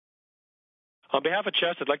On behalf of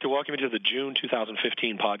CHEST, I'd like to welcome you to the June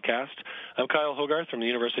 2015 podcast. I'm Kyle Hogarth from the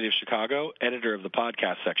University of Chicago, editor of the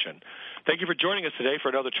podcast section. Thank you for joining us today for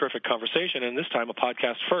another terrific conversation, and this time a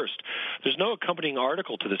podcast first. There's no accompanying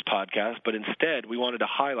article to this podcast, but instead we wanted to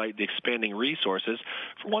highlight the expanding resources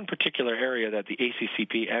for one particular area that the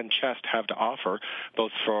ACCP and CHEST have to offer,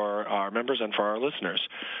 both for our members and for our listeners.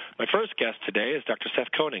 My first guest today is Dr.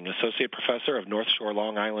 Seth Koning, Associate Professor of North Shore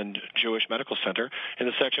Long Island Jewish Medical Center in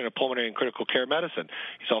the section of Pulmonary and Critical Care Medicine.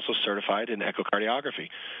 He's also certified in echocardiography.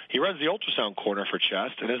 He runs the ultrasound corner for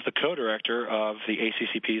CHEST and is the co-director of the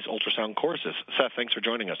ACCP's ultrasound courses. Seth, thanks for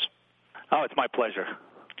joining us. Oh, it's my pleasure.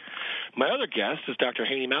 My other guest is Dr.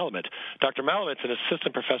 Haney Malamud. Dr. Malamit's an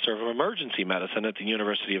assistant professor of emergency medicine at the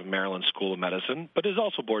University of Maryland School of Medicine, but is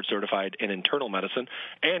also board certified in internal medicine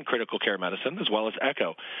and critical care medicine, as well as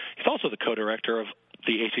echo. He's also the co-director of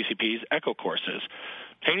the ACCP's echo courses.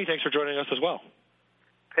 Haney, thanks for joining us as well.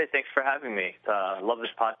 Hey, thanks for having me. Love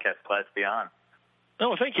this podcast. Glad to be on.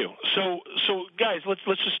 Oh, thank you. So, guys, let's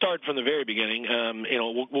just start from the very beginning.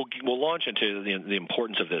 We'll launch into the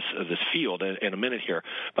importance of this field in a minute here.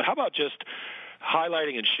 But how about just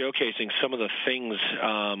highlighting and showcasing some of the things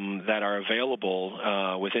that are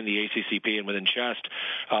available within the ACCP and within CHEST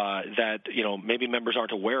that maybe members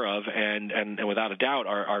aren't aware of, and without a doubt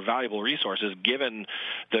are valuable resources given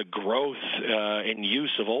the growth in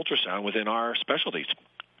use of ultrasound within our specialties.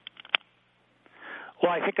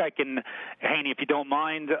 Well, I think I can, Haney, if you don't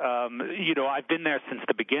mind, I've been there since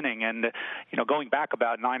the beginning, and, going back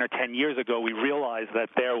about 9 or 10 years ago, we realized that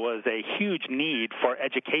there was a huge need for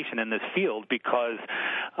education in this field because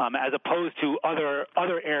as opposed to other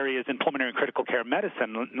areas in pulmonary and critical care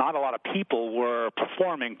medicine, not a lot of people were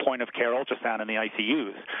performing point-of-care ultrasound in the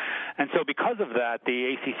ICUs. And so because of that,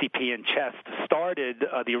 the ACCP and CHEST started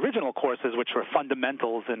the original courses, which were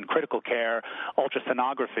fundamentals in critical care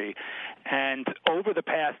ultrasonography. And over the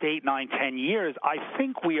past 8, 9, 10 years, I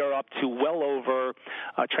think we are up to well over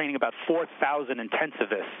training about 4,000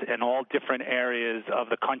 intensivists in all different areas of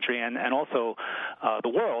the country and also the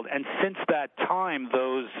world. And since that time,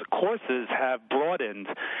 those courses have broadened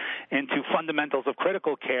into fundamentals of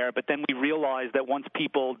critical care, but then we realized that once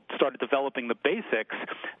people started developing the basics,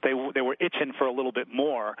 they were itching for a little bit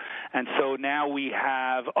more. And so now we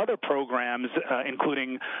have other programs,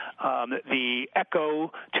 including the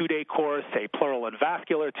ECHO 2-day course, a pleural and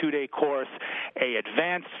vascular 2-day course, a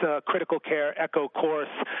advanced critical care ECHO course.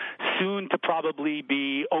 Soon to probably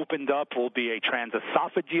be opened up will be a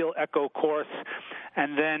transesophageal ECHO course.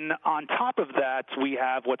 And then on top of that, we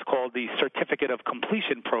have what's called the Certificate of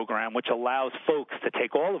Completion program, which allows folks to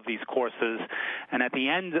take all of these courses. And at the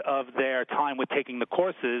end of their time with taking the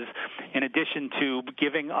courses, in addition to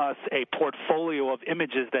giving us a portfolio of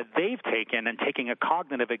images that they've taken and taking a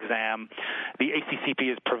cognitive exam, the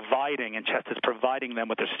ACCP is providing, and CHEST is providing them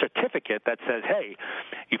with a certificate that says, hey,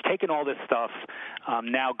 you've taken all this stuff,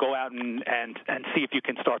 now go out and see if you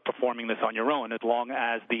can start performing this on your own, as long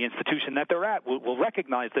as the institution that they're at will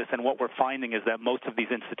recognize this. And what we're finding is that most of these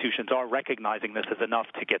institutions are recognizing this as enough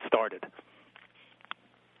to get started.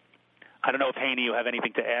 I don't know if, Haney, you have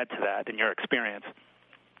anything to add to that in your experience.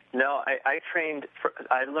 No,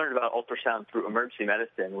 I learned about ultrasound through emergency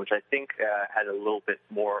medicine, which I think had a little bit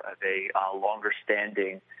more of a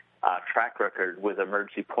longer-standing track record with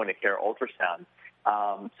emergency point-of-care ultrasound.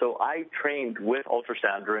 So I trained with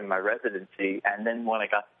ultrasound during my residency, and then when I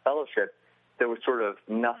got the fellowship, there was sort of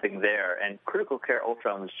nothing there, and critical care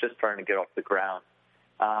ultrasound was just starting to get off the ground.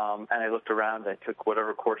 And I looked around, I took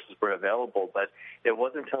whatever courses were available, but it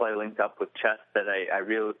wasn't until I linked up with CHEST that I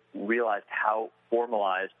realized how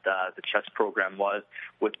formalized the CHEST program was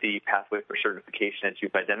with the pathway for certification, as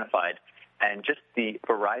you've identified, and just the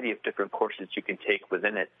variety of different courses you can take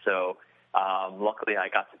within it. So luckily I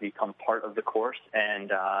got to become part of the course, and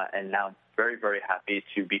now I'm very, very happy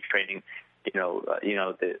to be training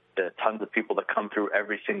the tons of people that come through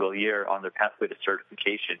every single year on their pathway to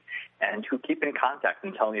certification and who keep in contact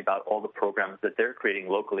and tell me about all the programs that they're creating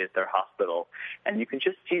locally at their hospital. And you can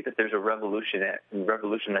just see that there's a revolution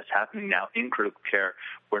that's happening now in critical care,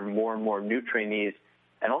 where more and more new trainees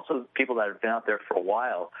and also people that have been out there for a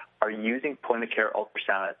while are using point-of-care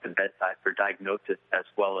ultrasound at the bedside for diagnosis, as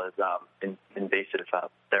well as invasive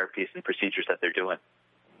therapies and procedures that they're doing.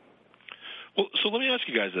 Well, so let me ask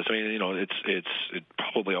you guys this. I mean, it's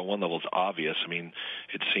probably on one level it's obvious. I mean,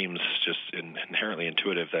 it seems just inherently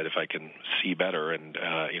intuitive that if I can see better and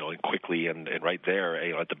quickly and right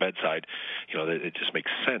there, at the bedside, that it just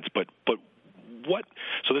makes sense. But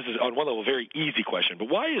So this is on one level a very easy question, but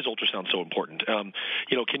why is ultrasound so important?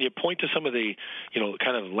 Can you point to some of the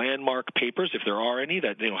kind of landmark papers, if there are any,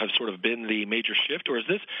 that have sort of been the major shift, or has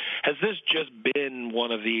this just been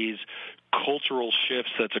one of these cultural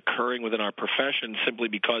shifts that's occurring within our profession simply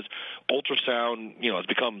because ultrasound has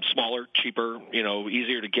become smaller, cheaper,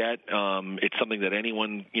 easier to get? It's something that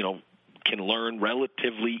anyone can learn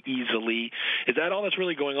relatively easily. Is that all that's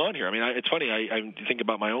really going on here? I mean, it's funny. I think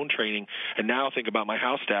about my own training and now think about my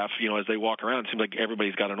house staff, as they walk around. It seems like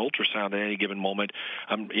everybody's got an ultrasound at any given moment.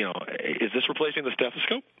 Is this replacing the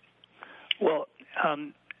stethoscope? Well,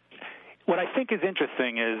 what I think is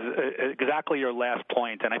interesting is exactly your last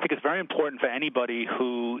point, and I think it's very important for anybody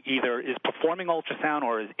who either is performing ultrasound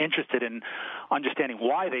or is interested in understanding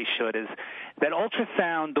why they should, is that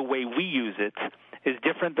ultrasound, the way we use it, is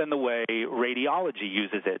different than the way radiology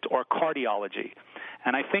uses it or cardiology.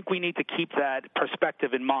 And I think we need to keep that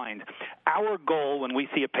perspective in mind. Our goal when we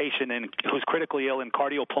see a patient who's critically ill in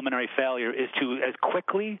cardiopulmonary failure is to as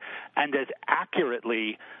quickly and as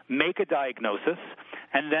accurately make a diagnosis,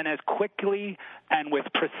 and then as quickly and with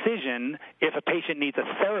precision if a patient needs a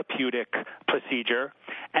therapeutic procedure,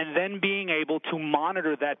 and then being able to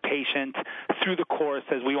monitor that patient through the course.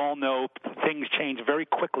 As we all know, things change very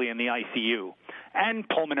quickly in the ICU, and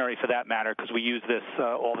pulmonary for that matter, because we use this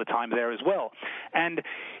all the time there as well. And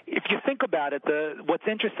if you think about it, what's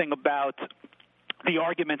interesting about the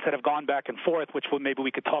arguments that have gone back and forth, which maybe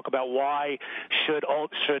we could talk about, why should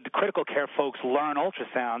critical care folks learn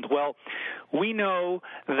ultrasound? Well, we know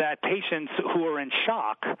that patients who are in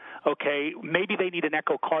shock, maybe they need an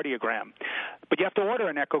echocardiogram. But you have to order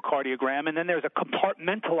an echocardiogram, and then there's a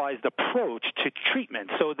compartmentalized approach to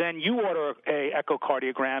treatment. So then you order a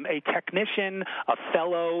echocardiogram. A technician, a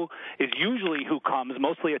fellow is usually who comes,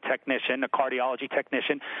 mostly a technician, a cardiology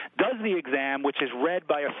technician, does the exam, which is read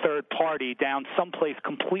by a third party down someplace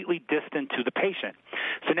completely distant to the patient.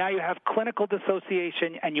 So now you have clinical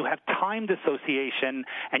dissociation, and you have time dissociation,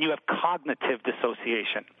 and you have cognitive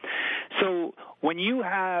dissociation. So when you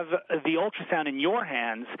have the ultrasound in your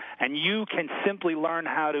hands and you can simply learn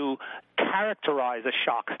how to characterize a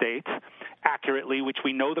shock state accurately, which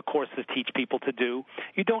we know the courses teach people to do,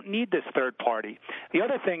 you don't need this third party. The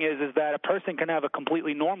other thing is that a person can have a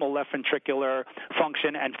completely normal left ventricular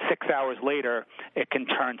function, and 6 hours later it can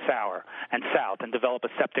turn sour and south and develop a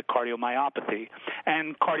septic cardiomyopathy.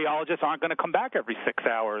 And cardiologists aren't going to come back every 6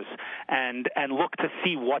 hours and look to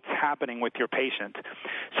see what's happening with your patient.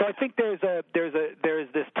 So I think there's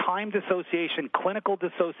this time dissociation, clinical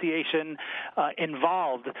dissociation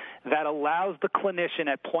involved that allows the clinician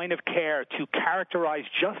at point of care to characterize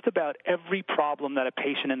just about every problem that a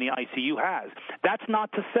patient in the ICU has. That's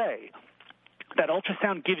not to say that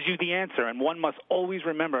ultrasound gives you the answer, and one must always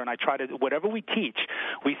remember, and I try to, whatever we teach,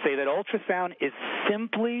 we say that ultrasound is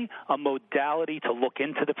simply a modality to look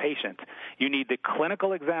into the patient. You need the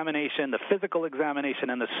clinical examination, the physical examination,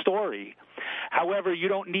 and the story. However, you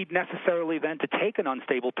don't need necessarily then to take an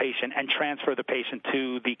unstable patient and transfer the patient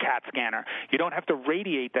to the CAT scanner. You don't have to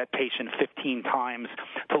radiate that patient 15 times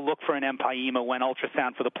to look for an empyema when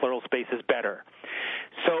ultrasound for the pleural space is better.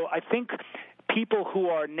 So I think people who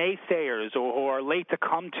are naysayers or who are late to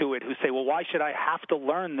come to it, who say, well, why should I have to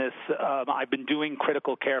learn this? I've been doing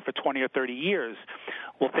critical care for 20 or 30 years.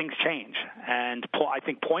 Well, things change. And I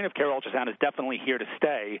think point-of-care ultrasound is definitely here to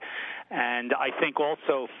stay. And I think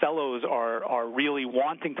also fellows are really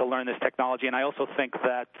wanting to learn this technology. And I also think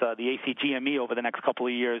that the ACGME over the next couple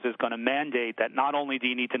of years is going to mandate that not only do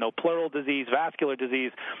you need to know pleural disease, vascular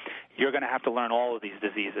disease, you're going to have to learn all of these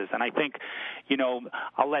diseases. And I think,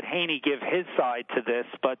 I'll let Haney give his side to this,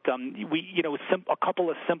 but a couple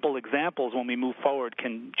of simple examples when we move forward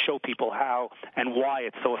can show people how and why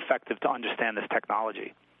it's so effective to understand this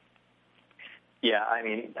technology. Yeah, I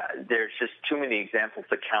mean, there's just too many examples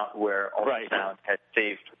to count where ultrasound has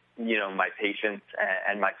saved, my patients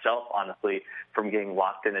and myself, honestly, from getting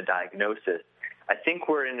locked in a diagnosis. I think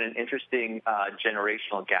we're in an interesting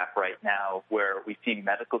generational gap right now where we see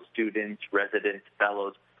medical students, residents,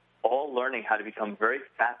 fellows, all learning how to become very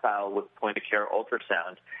facile with point-of-care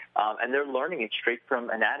ultrasound. And they're learning it straight from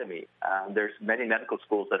anatomy. There's many medical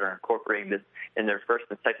schools that are incorporating this in their first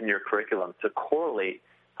and second year curriculum to correlate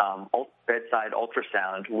bedside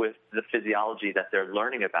ultrasound with the physiology that they're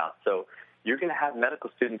learning about. So you're going to have medical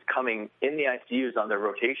students coming in the ICUs on their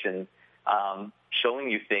rotations, showing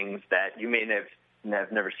you things that you may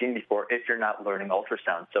have never seen before if you're not learning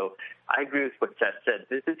ultrasound. So I agree with what Seth said.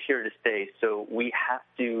 This is here to stay, so we have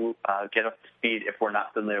to get up to speed if we're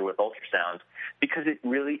not familiar with ultrasound, because it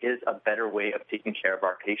really is a better way of taking care of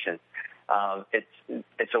our patients.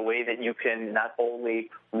 It's a way that you can not only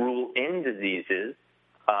rule in diseases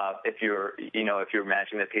if you're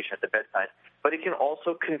managing the patient at the bedside, but it can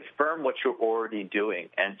also confirm what you're already doing.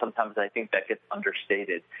 And sometimes I think that gets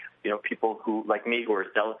understated. People who, like me, who are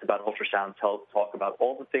zealous about ultrasound talk about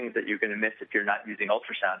all the things that you're going to miss if you're not using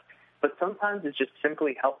ultrasound. But sometimes it's just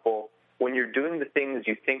simply helpful when you're doing the things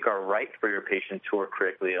you think are right for your patients who are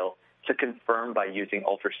critically ill to confirm by using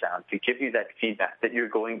ultrasound, to give you that feedback that you're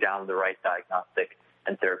going down the right diagnostic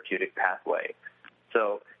and therapeutic pathway.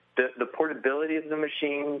 So the portability of the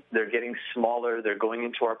machines, they're getting smaller, they're going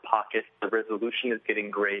into our pockets, the resolution is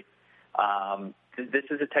getting great. This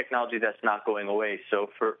is a technology that's not going away. So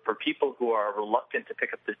for people who are reluctant to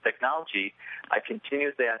pick up this technology, I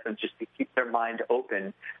continuously ask them just to keep their mind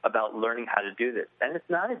open about learning how to do this. And it's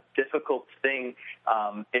not a difficult thing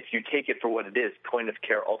if you take it for what it is,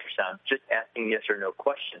 point-of-care ultrasound, just asking yes or no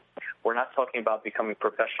questions. We're not talking about becoming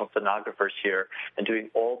professional sonographers here and doing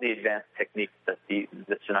all the advanced techniques that the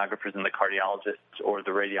sonographers and the cardiologists or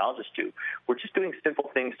the radiologists do. We're just doing simple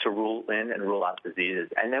things to rule in and rule out diseases.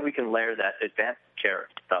 And then we can layer that advanced care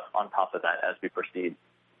stuff on top of that as we proceed.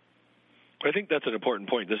 I think that's an important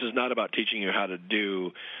point. This is not about teaching you how to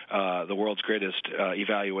do the world's greatest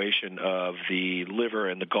evaluation of the liver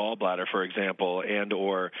and the gallbladder, for example, and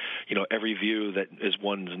or every view that is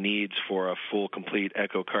one's needs for a full, complete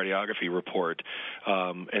echocardiography report,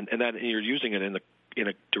 and that you're using it in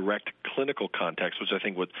a direct clinical context, which I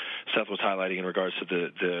think what Seth was highlighting in regards to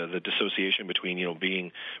the dissociation between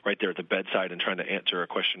being right there at the bedside and trying to answer a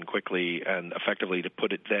question quickly and effectively to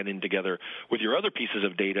put it then in together with your other pieces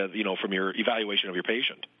of data, from your evaluation of your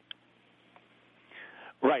patient.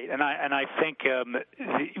 Right, and I think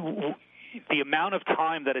the amount of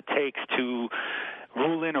time that it takes to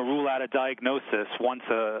rule in or rule out a diagnosis once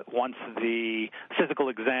the physical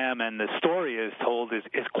exam and the story is told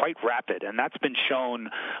is quite rapid, and that's been shown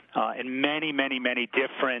in many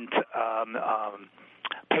different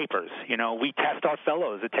papers. We test our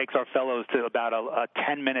fellows. It takes our fellows to about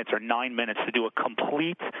 10 minutes or 9 minutes to do a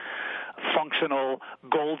complete, functional,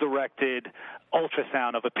 goal-directed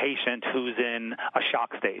ultrasound of a patient who's in a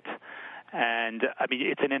shock state. And,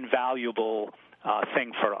 it's an invaluable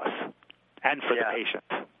thing for us and for the patient.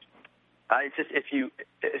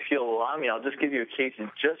 If you'll allow me, I'll just give you a case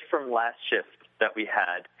just from last shift that we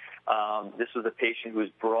had. This was a patient who was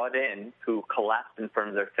brought in who collapsed in front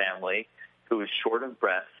of their family, who was short of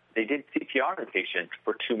breath. They did CPR on the patient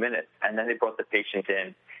for 2 minutes, and then they brought the patient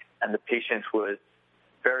in, and the patient was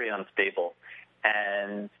very unstable.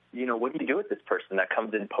 And, what do you do with this person that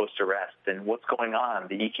comes in post-arrest, and what's going on?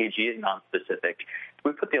 The EKG is nonspecific.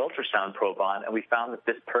 We put the ultrasound probe on, and we found that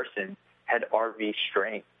this person had RV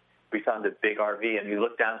strain. We found a big RV, and we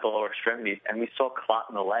looked down at the lower extremities, and we saw clot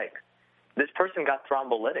in the leg. This person got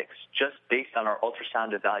thrombolytics just based on our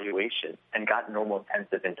ultrasound evaluation and got normal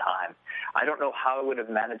intensive in time. I don't know how I would have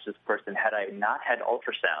managed this person had I not had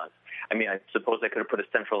ultrasound. I suppose I could have put a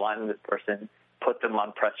central line on this person, put them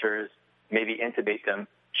on pressors, maybe intubate them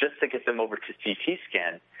just to get them over to CT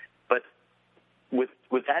scan. But with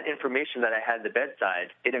that information that I had at the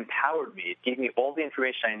bedside, it empowered me. It gave me all the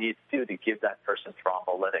information I needed to do to give that person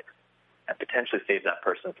thrombolytics and potentially save that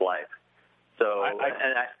person's life. So,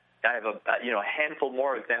 I have a handful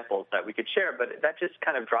more examples that we could share, but that just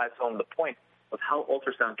kind of drives home the point of how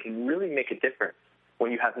ultrasound can really make a difference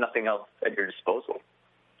when you have nothing else at your disposal.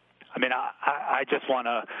 I just want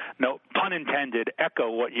to, no pun intended, echo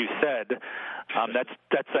what you said.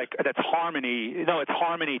 That's harmony. It's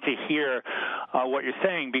harmony to hear what you're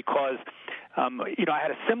saying because, I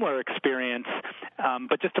had a similar experience.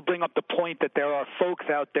 But just to bring up the point that there are folks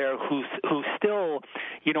out there who still,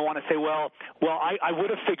 want to say, well, I would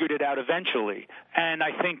have figured it out eventually. And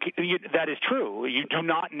I think that is true. You do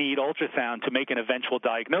not need ultrasound to make an eventual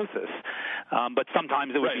diagnosis. But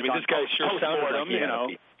sometimes it would be done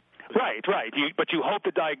post-mortem, Right. But you hope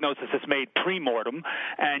the diagnosis is made pre-mortem,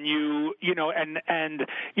 and you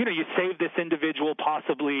save this individual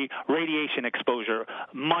possibly radiation exposure,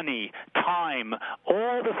 money, time,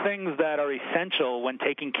 all the things that are essential when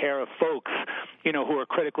taking care of folks, who are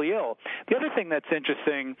critically ill. The other thing that's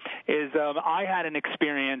interesting is I had an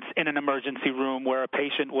experience in an emergency room where a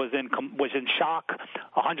patient was in shock,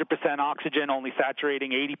 100% oxygen, only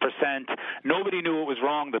saturating 80%. Nobody knew what was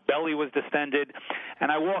wrong. The belly was distended, and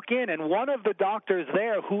I walk in. And one of the doctors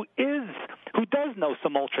there who does know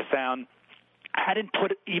some ultrasound hadn't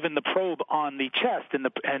put even the probe on the chest, and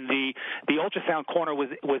the ultrasound corner was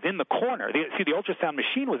in the corner. The ultrasound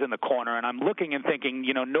machine was in the corner, and I'm looking and thinking,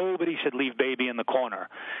 nobody should leave baby in the corner,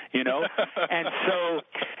 And so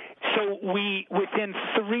So we, within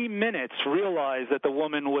 3 minutes, realized that the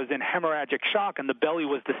woman was in hemorrhagic shock and the belly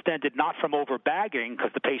was distended not from overbagging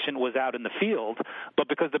because the patient was out in the field, but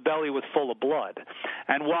because the belly was full of blood.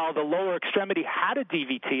 And while the lower extremity had a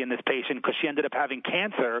DVT in this patient because she ended up having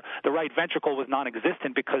cancer, the right ventricle was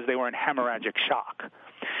non-existent because they were in hemorrhagic shock.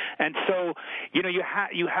 And so,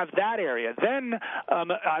 you have that area. Then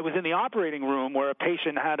I was in the operating room where a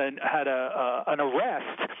patient had an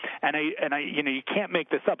arrest, and you can't make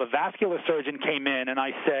this up. A vascular surgeon came in, and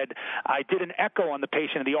I said, I did an echo on the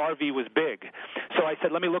patient, and the RV was big. So I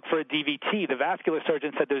said, let me look for a DVT. The vascular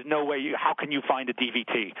surgeon said, there's no way. How can you find a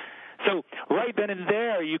DVT? So right then and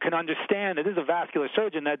there, you can understand that as a vascular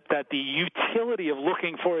surgeon that the utility of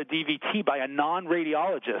looking for a DVT by a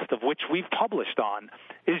non-radiologist, of which we've published on,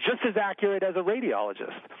 is just as accurate as a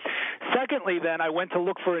radiologist. Secondly, then, I went to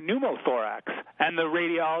look for a pneumothorax, and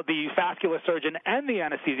the vascular surgeon and the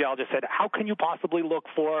anesthesiologist said, how can you possibly look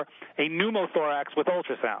for a pneumothorax with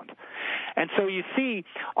ultrasound? And so you see,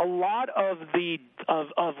 a lot of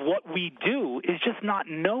what we do is just not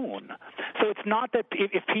known. So it's not that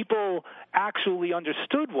if people actually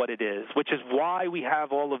understood what it is, which is why we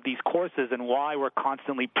have all of these courses and why we're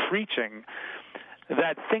constantly preaching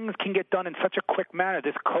that things can get done in such a quick manner.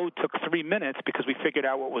 This code took 3 minutes because we figured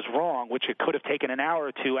out what was wrong, which it could have taken an hour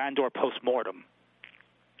or two and or post-mortem.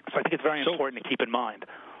 So I think it's very important to keep in mind.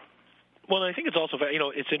 Well, I think it's also,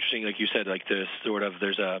 it's interesting, like you said, like this sort of,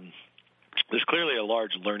 there's clearly a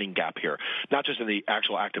large learning gap here, not just in the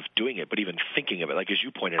actual act of doing it, but even thinking of it, like as you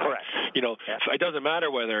pointed Correct. out. It doesn't matter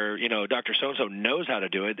whether, Dr. So-and-so knows how to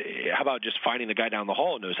do it. How about just finding the guy down the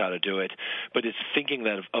hall who knows how to do it? But it's thinking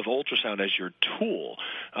that of ultrasound as your tool.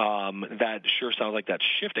 That sure sounds like that's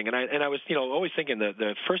shifting. And I was, always thinking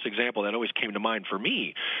the first example that always came to mind for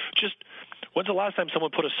me, just when's the last time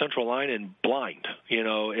someone put a central line in blind,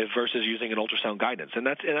 versus using an ultrasound guidance? And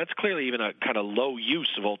that's clearly even a kind of low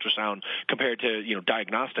use of ultrasound compared to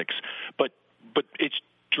diagnostics, but it's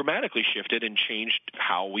dramatically shifted and changed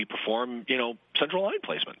how we perform central line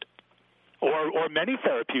placement, or many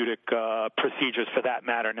therapeutic procedures for that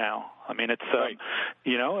matter. Now, I mean, it's right.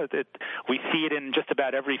 We see it in just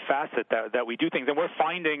about every facet that we do things, and we're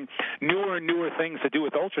finding newer and newer things to do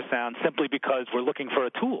with ultrasound simply because we're looking for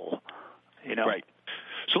a tool. Right.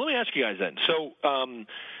 So let me ask you guys then. So.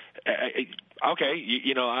 Okay,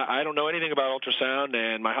 I don't know anything about ultrasound,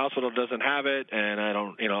 and my hospital doesn't have it, and I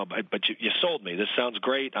don't, but you sold me. This sounds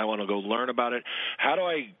great. I want to go learn about it. How do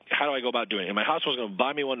I go about doing it? And my hospital's going to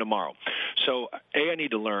buy me one tomorrow. So A, I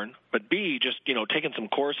need to learn, but B, just taking some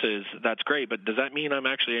courses. That's great, but does that mean I'm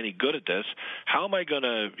actually any good at this? How am I going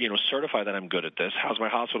to certify that I'm good at this? How's my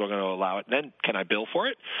hospital going to allow it? And then can I bill for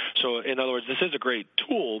it? So in other words, this is a great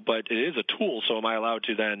tool, but it is a tool. So am I allowed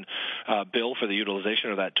to then bill for the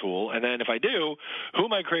utilization of that tool? And then if I do, who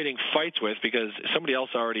am I creating fights with? Because somebody else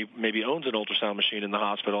already maybe owns an ultrasound machine in the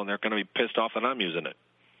hospital, and they're going to be pissed off that I'm using it.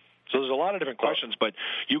 So there's a lot of different questions, but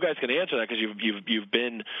you guys can answer that because you've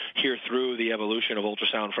been here through the evolution of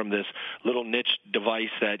ultrasound from this little niche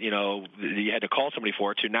device that you had to call somebody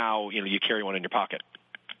for to now you carry one in your pocket.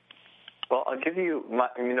 Well, I'll give you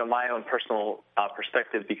my own personal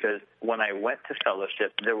perspective, because when I went to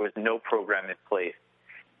fellowship, there was no program in place.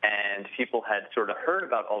 And people had sort of heard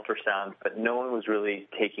about ultrasound, but no one was really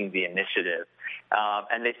taking the initiative.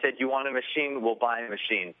 And they said, you want a machine, we'll buy a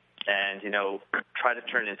machine and, try to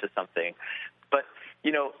turn it into something. But,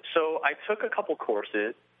 so I took a couple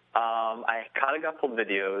courses. I caught a couple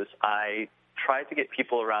videos. I tried to get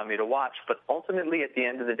people around me to watch. But ultimately, at the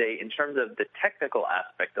end of the day, in terms of the technical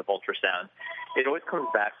aspect of ultrasound, it always comes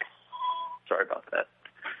back. Sorry about that.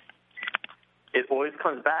 It always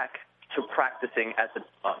comes back to practicing at the.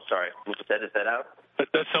 Oh, sorry. Edit that out.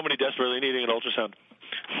 That's somebody desperately needing an ultrasound.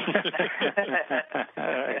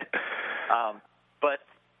 But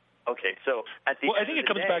okay, so at the I think it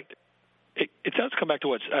comes back. It does come back to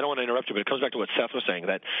what I don't want to interrupt you, but it comes back to what Seth was saying,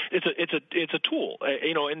 that it's a tool,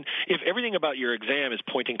 and if everything about your exam is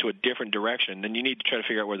pointing to a different direction, then you need to try to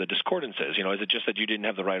figure out where the discordance is. Is it just that you didn't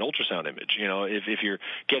have the right ultrasound image? If you're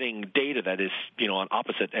getting data that is on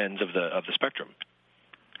opposite ends of the spectrum.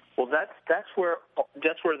 Well, that's where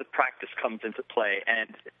the practice comes into play,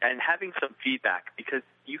 and having some feedback, because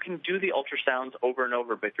you can do the ultrasounds over and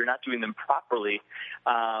over, but if you're not doing them properly,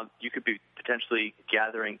 you could be potentially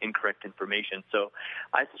gathering incorrect information. So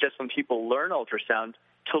I suggest when people learn ultrasound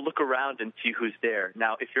to look around and see who's there.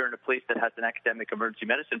 Now, if you're in a place that has an academic emergency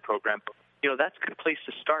medicine program, that's a good place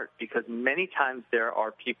to start, because many times there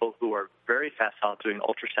are people who are very facile doing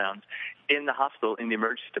ultrasounds in the hospital, in the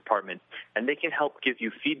emergency department, and they can help give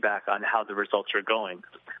you feedback on how the results are going.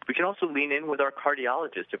 We can also lean in with our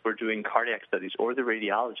cardiologists if we're doing cardiac studies, or the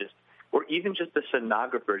radiologist, or even just the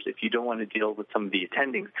sonographers if you don't want to deal with some of the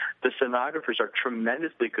attendings. The sonographers are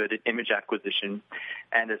tremendously good at image acquisition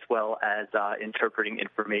and as well as interpreting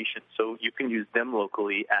information. So you can use them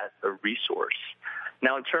locally as a resource.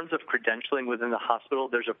 Now, in terms of credentialing within the hospital,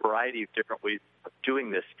 there's a variety of different ways of doing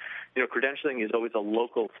this. Credentialing is always a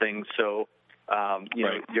local thing, so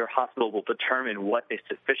your hospital will determine what a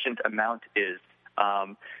sufficient amount is.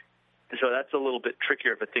 So that's a little bit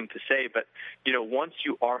trickier of a thing to say, but, once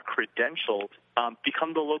you are credentialed,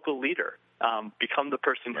 become the local leader. Become the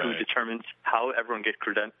person who determines how everyone gets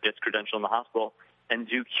credentialed in the hospital, and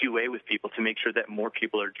do QA with people to make sure that more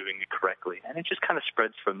people are doing it correctly. And it just kind of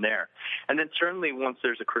spreads from there. And then certainly once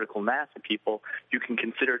there's a critical mass of people, you can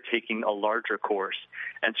consider taking a larger course.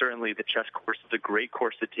 And certainly the CHEST course is a great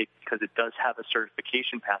course to take because it does have a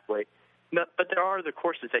certification pathway. But there are other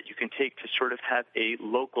courses that you can take to sort of have a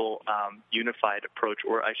local unified approach,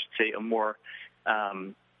 or I should say a more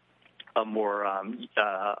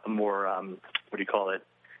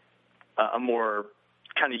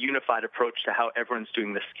kind of unified approach to how everyone's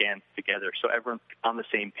doing the scans together, so everyone's on the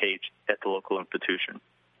same page at the local institution.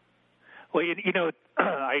 Well,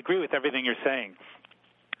 I agree with everything you're saying.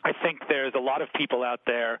 I think there's a lot of people out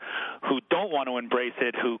there who don't want to embrace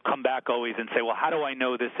it, who come back always and say, well, how do I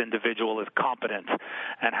know this individual is competent?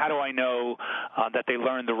 And how do I know that they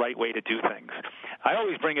learned the right way to do things? I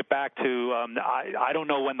always bring it back to I don't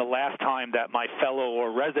know when the last time that my fellow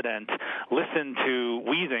or resident listened to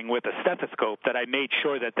wheezing with a stethoscope that I made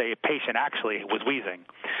sure that the patient actually was wheezing.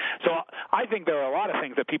 So I think there are a lot of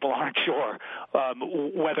things that people aren't sure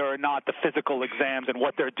whether or not the physical exams and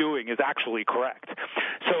what they're doing is actually correct.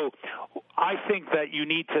 So I think that you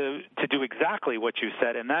need to do exactly what you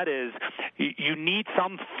said, and that is you need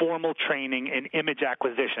some formal training in image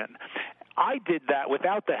acquisition. I did that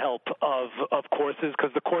without the help of courses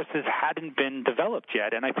because the courses hadn't been developed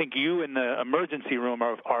yet, and I think you in the emergency room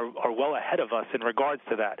are well ahead of us in regards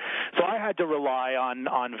to that. So I had to rely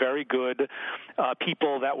on very good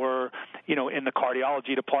people that were, in the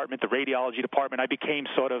cardiology department, the radiology department. I became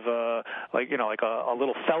sort of a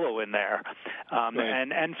little fellow in there,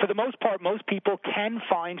 and for the most part, most people can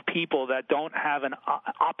find people that don't have an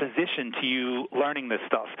opposition to you learning this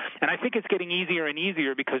stuff, and I think it's getting easier and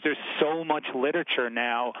easier because there's so much literature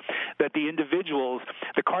now that the individuals,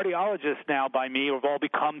 the cardiologists now by me have all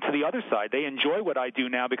become to the other side. They enjoy what I do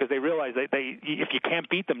now because they realize that if you can't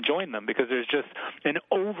beat them, join them, because there's just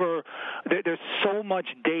there's so much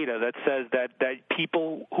data that says that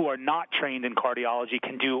people who are not trained in cardiology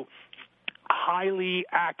can do highly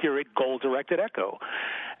accurate goal-directed echo.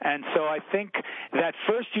 And so I think that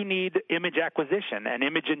first you need image acquisition and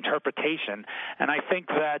image interpretation. And I think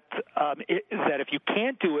that that if you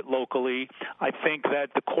can't do it locally, I think that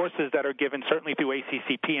the courses that are given, certainly through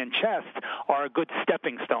ACCP and CHEST, are a good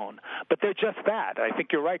stepping stone. But they're just that. I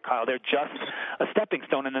think you're right, Kyle. They're just a stepping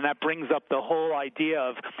stone. And then that brings up the whole idea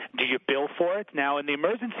of, do you bill for it? Now, in the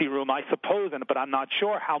emergency room, I suppose, but I'm not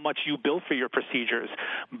sure how much you bill for your procedures.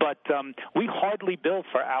 But we hardly bill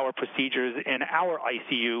for our procedures in our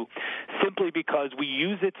ICU simply because we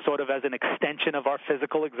use it sort of as an extension of our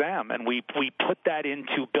physical exam, and we put that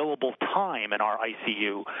into billable time in our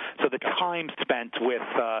ICU. So the time spent with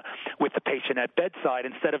the patient at bedside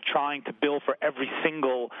instead of trying to bill for every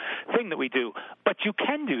single thing that we do. But you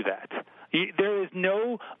can do that. There is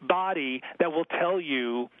no body that will tell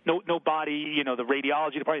you, no body, the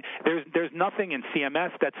radiology department, there's nothing in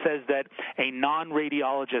CMS that says that a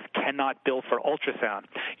non-radiologist cannot bill for ultrasound.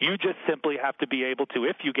 You just simply have to be able to,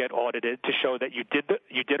 if you get audited, to show that you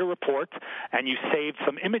did a report and you saved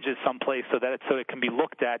some images someplace so it can be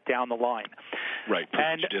looked at down the line. Right.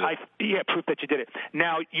 Proof that you did it.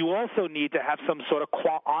 Now, you also need to have some sort of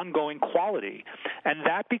ongoing quality, and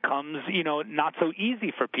that becomes, not so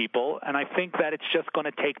easy for people, and I think that it's just going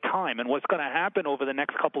to take time. And what's going to happen over the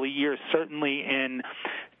next couple of years, certainly in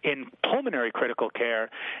pulmonary critical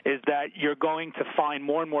care, is that you're going to find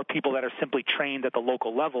more and more people that are simply trained at the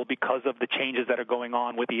local level because of the changes that are going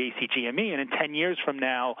on with the ACGME. And in 10 years from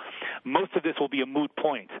now, most of this will be a moot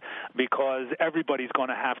point because everybody's going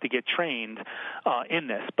to have to get trained in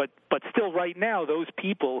this. But still right now, those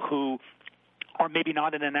people who or maybe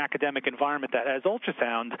not in an academic environment that has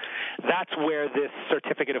ultrasound, that's where this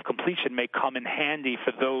certificate of completion may come in handy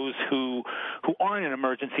for those who aren't in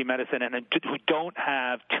emergency medicine and who don't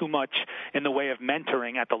have too much in the way of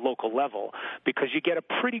mentoring at the local level, because you get a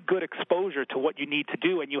pretty good exposure to what you need to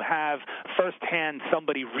do, and you have firsthand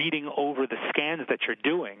somebody reading over the scans that you're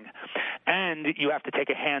doing, and you have to take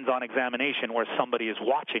a hands-on examination where somebody is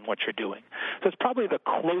watching what you're doing. So it's probably the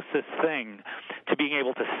closest thing to being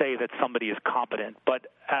able to say that somebody is competent. But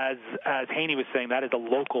as Haney was saying, that is a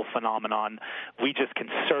local phenomenon. We just can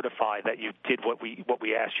certify that you did what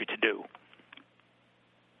we asked you to do.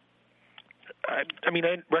 I mean,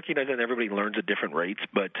 I recognize that everybody learns at different rates,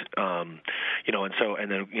 but and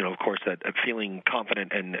then of course that feeling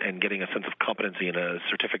confident and getting a sense of competency in a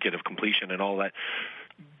certificate of completion and all that.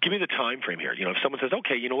 Give me the time frame here. If someone says,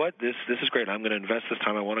 okay, you know what, this is great, I'm going to invest this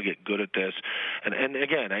time, I want to get good at this. And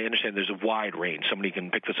again, I understand there's a wide range. Somebody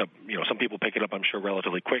can pick this up, some people pick it up, I'm sure,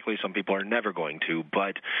 relatively quickly. Some people are never going to.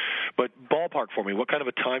 But ballpark for me, what kind of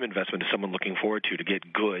a time investment is someone looking forward to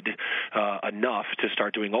get good enough to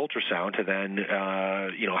start doing ultrasound to then,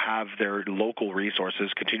 have their local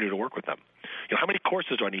resources continue to work with them? How many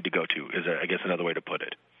courses do I need to go to is, I guess, another way to put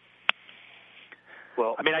it.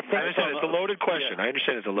 Well, I mean, I understand it's a loaded question. Yeah. I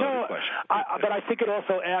understand it's a loaded question. But I think it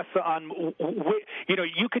also asks on,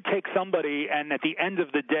 you could take somebody and at the end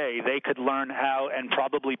of the day, they could learn how and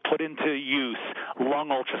probably put into use lung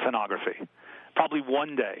ultrasonography, probably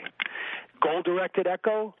one day. Goal-directed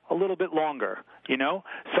echo, a little bit longer,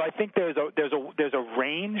 So I think there's a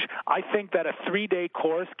range. I think that a 3-day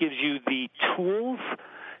course gives you the tools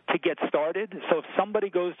to get started. So if somebody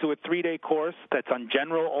goes to a 3-day course that's on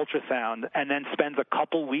general ultrasound and then spends a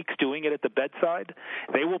couple weeks doing it at the bedside,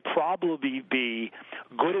 they will probably be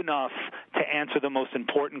good enough to answer the most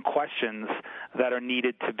important questions that are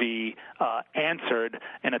needed to be answered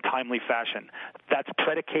in a timely fashion. That's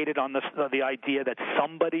predicated on the idea that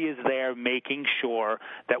somebody is there making sure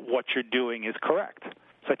that what you're doing is correct.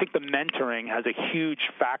 So I think the mentoring has a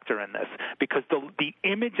huge factor in this, because the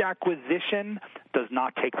image acquisition does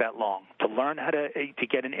not take that long. To learn how to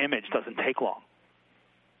get an image doesn't take long.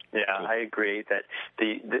 Yeah, I agree that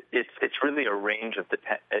it's really a range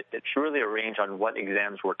on what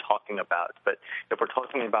exams we're talking about. But if we're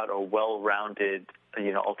talking about a well-rounded,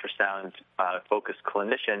 ultrasound focused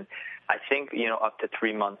clinician, I think up to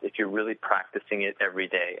 3 months if you're really practicing it every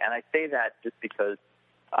day. And I say that just because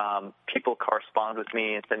people correspond with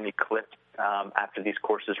me and send me clips after these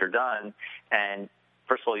courses are done. And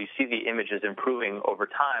first of all, you see the images improving over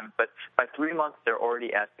time, but by 3 months, they're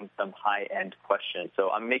already asking some high-end questions.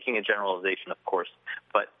 So I'm making a generalization, of course.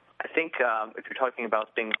 But I think if you're talking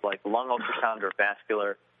about things like lung ultrasound or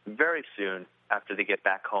vascular, very soon after they get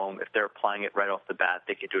back home, if they're applying it right off the bat,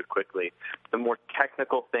 they can do it quickly. The more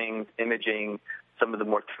technical things, imaging, some of the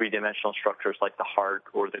more three-dimensional structures like the heart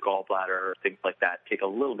or the gallbladder or things like that take a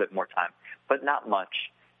little bit more time, but not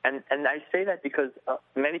much. And I say that because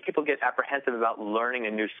many people get apprehensive about learning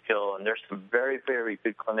a new skill, and there's some very, very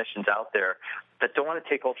good clinicians out there that don't want to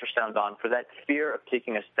take ultrasound on for that fear of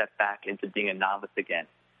taking a step back into being a novice again.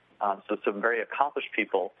 So some very accomplished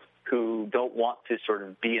people who don't want to sort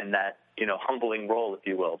of be in that, humbling role, if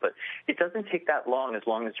you will. But it doesn't take that long as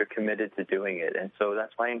you're committed to doing it. And so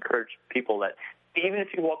that's why I encourage people that even if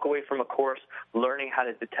you walk away from a course learning how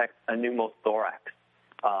to detect a pneumothorax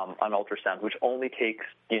on ultrasound, which only takes,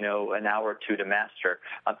 an hour or two to master,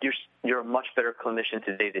 you're a much better clinician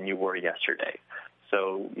today than you were yesterday.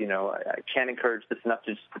 So, I can't encourage this enough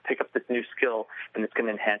to just pick up this new skill, and it's going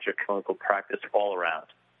to enhance your clinical practice all around.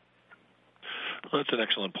 Well, that's an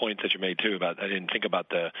excellent point that you made too. I didn't think about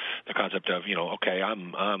the concept of okay,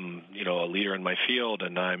 I'm a leader in my field,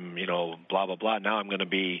 and I'm blah blah blah. Now I'm going to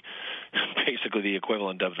be basically the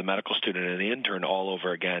equivalent of the medical student and the intern all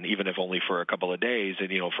over again, even if only for a couple of days and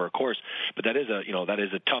for a course. But that is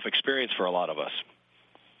a tough experience for a lot of us.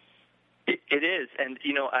 It is, and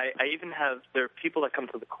I even there are people that come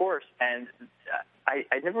to the course, and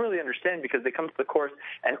I never really understand, because they come to the course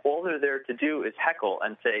and all they're there to do is heckle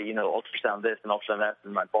and say, ultrasound this and ultrasound that,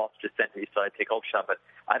 and my boss just sent me, so I take ultrasound, but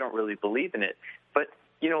I don't really believe in it. But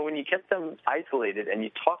when you get them isolated and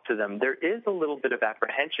you talk to them, there is a little bit of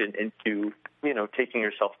apprehension into taking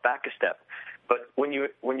yourself back a step. But when you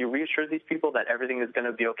reassure these people that everything is going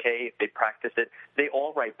to be okay if they practice it, they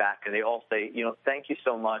all write back and they all say, thank you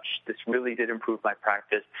so much. This really did improve my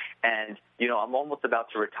practice. And, I'm almost about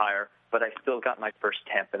to retire, but I still got my first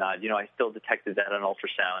tamponade. I still detected that on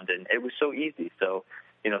ultrasound, and it was so easy. So,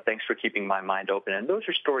 thanks for keeping my mind open. And those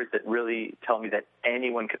are stories that really tell me that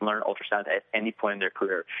anyone can learn ultrasound at any point in their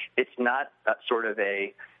career. It's not sort of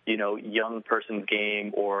a young person's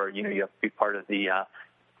game, or, you have to be part of the,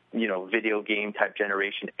 video game type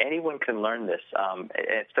generation. Anyone can learn this,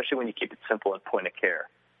 especially when you keep it simple and point of care.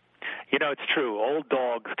 It's true. Old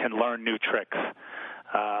dogs can learn new tricks.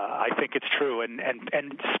 I think it's true, and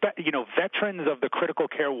veterans of the critical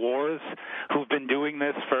care wars who've been doing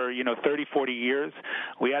this for 30, 40 years.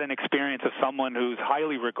 We had an experience of someone who's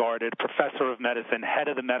highly regarded, professor of medicine, head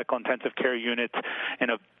of the medical intensive care unit in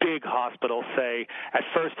a big hospital. Say at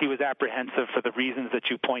first he was apprehensive for the reasons that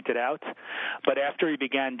you pointed out, but after he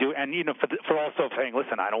began for also saying,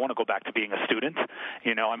 listen, I don't want to go back to being a student.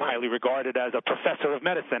 I'm highly regarded as a professor of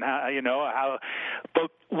medicine.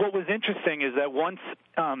 But what was interesting is that once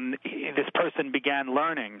this person began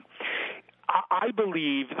learning, I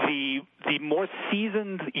believe the more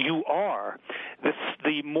seasoned you are,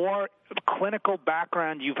 the more clinical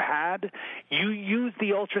background you've had, you use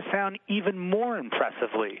the ultrasound even more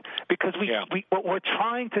impressively, because what we're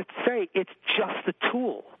trying to say, it's just a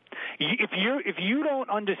tool. If you don't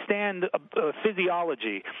understand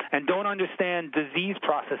physiology and don't understand disease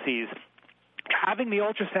processes, having the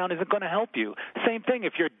ultrasound isn't going to help you. Same thing,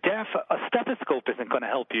 if you're deaf, a stethoscope isn't going to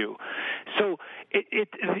help you. So,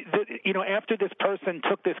 after this person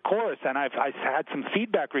took this course, and I've had some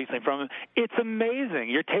feedback recently from him, it's amazing.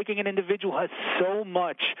 You're taking an individual who has so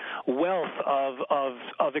much wealth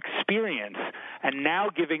of experience and now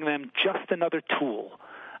giving them just another tool.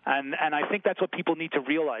 And I think that's what people need to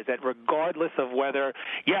realize, that regardless of whether,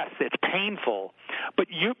 yes, it's painful, but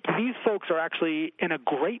these folks are actually in a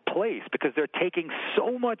great place because they're taking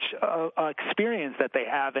so much experience that they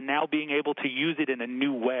have and now being able to use it in a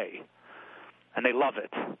new way, and they love it.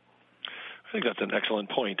 I think that's an excellent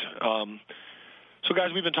point. So, guys,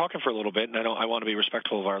 we've been talking for a little bit, and I want to be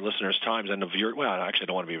respectful of our listeners' times and of your. Well, actually, I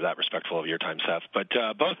don't want to be that respectful of your time, Seth. But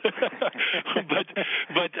both.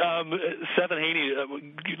 but Seth and Haney,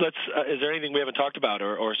 is there anything we haven't talked about,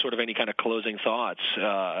 or sort of any kind of closing thoughts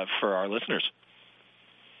for our listeners?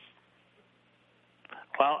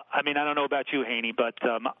 Well, I don't know about you, Haney, but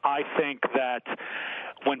I think that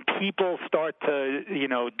when people start to,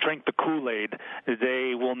 drink the Kool-Aid,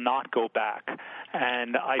 they will not go back.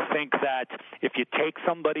 And I think that if you take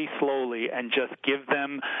somebody slowly and just give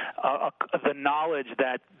them the knowledge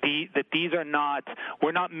that these are not,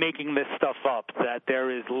 we're not making this stuff up, that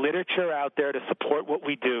there is literature out there to support what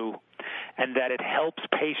we do, and that it helps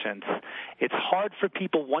patients. It's hard for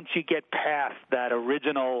people, once you get past that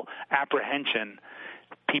original apprehension,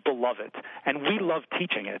 people love it. And we love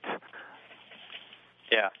teaching it.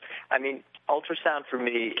 Yeah. Ultrasound for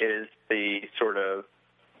me is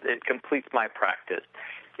it completes my practice.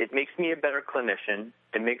 It makes me a better clinician.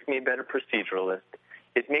 It makes me a better proceduralist.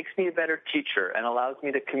 It makes me a better teacher and allows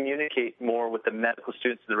me to communicate more with the medical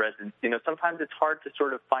students and the residents. Sometimes it's hard to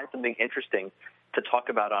sort of find something interesting to talk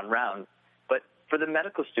about on rounds, but for the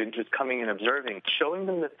medical student who's coming and observing, showing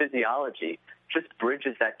them the physiology just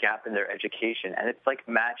bridges that gap in their education, and it's like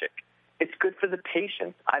magic. It's good for the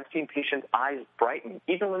patients. I've seen patients' eyes brighten,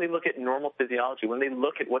 even when they look at normal physiology, when they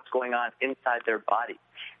look at what's going on inside their body.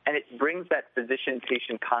 And it brings that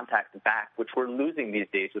physician-patient contact back, which we're losing these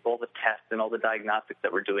days with all the tests and all the diagnostics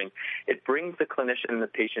that we're doing. It brings the clinician and the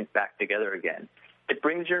patient back together again. It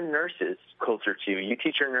brings your nurses closer to you. You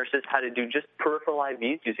teach your nurses how to do just peripheral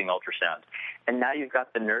IVs using ultrasound. And now you've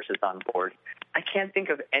got the nurses on board. I can't think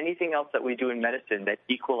of anything else that we do in medicine that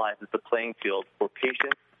equalizes the playing field for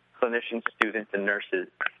patients, clinicians, students, and nurses.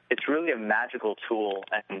 It's really a magical tool,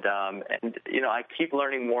 and I keep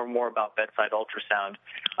learning more and more about bedside ultrasound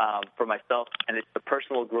for myself, and it's the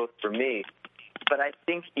personal growth for me. But I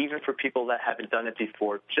think even for people that haven't done it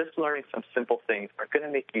before, just learning some simple things are going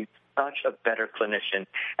to make you such a better clinician.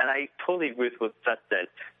 And I totally agree with what Seth said.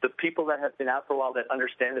 The people that have been out for a while that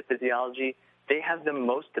understand the physiology, they have the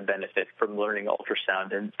most to benefit from learning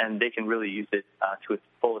ultrasound, and they can really use it to its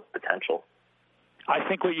fullest potential. I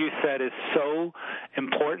think what you said is so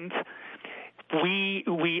important.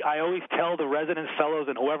 I always tell the residents, fellows,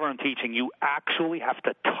 and whoever I'm teaching, you actually have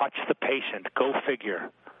to touch the patient. Go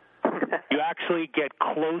figure. You actually get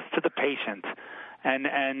close to the patient.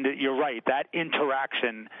 And you're right, that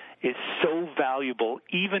interaction is so valuable,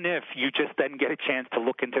 even if you just then get a chance to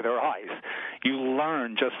look into their eyes. You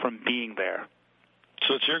learn just from being there.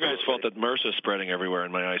 So it's your guys' fault that MRSA is spreading everywhere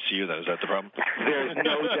in my ICU, then. Is that the problem? There's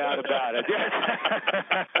no doubt about it.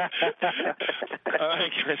 All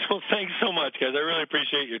right, guys. Well, thanks so much, guys. I really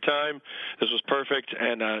appreciate your time. This was perfect,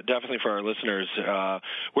 and definitely for our listeners.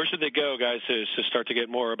 Where should they go, guys, to start to get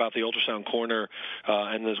more about the Ultrasound Corner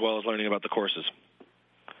and as well as learning about the courses?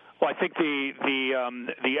 Well, I think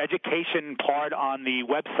the education part on the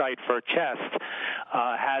website for CHEST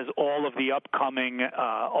has all of the upcoming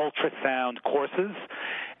ultrasound courses,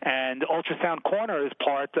 and Ultrasound Corner is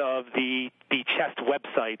part of the CHEST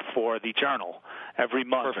website for the journal. Every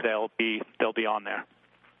month they'll be on there.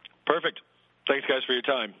 Perfect. Thanks, guys, for your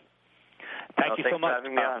time. Thank you so much. Thanks for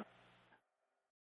having me on.